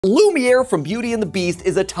Lumiere from Beauty and the Beast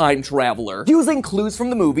is a time traveler. Using clues from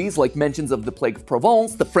the movies, like mentions of the Plague of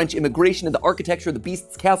Provence, the French immigration, and the architecture of the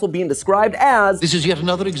Beast's castle being described as... This is yet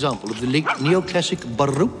another example of the late neoclassic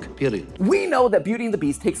Baroque period. We know that Beauty and the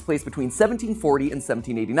Beast takes place between 1740 and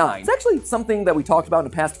 1789. It's actually something that we talked about in a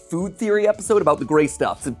past food theory episode about the gray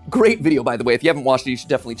stuff. It's a great video, by the way. If you haven't watched it, you should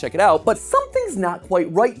definitely check it out. But something's not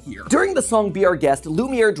quite right here. During the song Be Our Guest,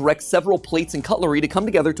 Lumiere directs several plates and cutlery to come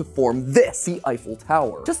together to form this, the Eiffel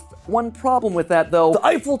Tower. Just one problem with that, though. The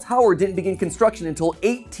Eiffel Tower didn't begin construction until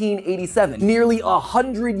 1887, nearly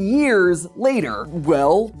 100 years later.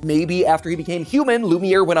 Well, maybe after he became human,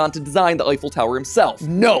 Lumiere went on to design the Eiffel Tower himself.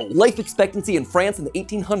 No! Life expectancy in France in the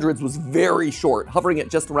 1800s was very short, hovering at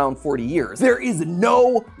just around 40 years. There is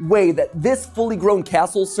no way that this fully grown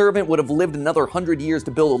castle servant would have lived another 100 years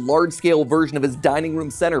to build a large-scale version of his dining room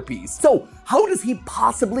centerpiece. So, how does he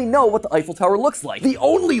possibly know what the Eiffel Tower looks like? The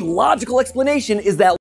only logical explanation is that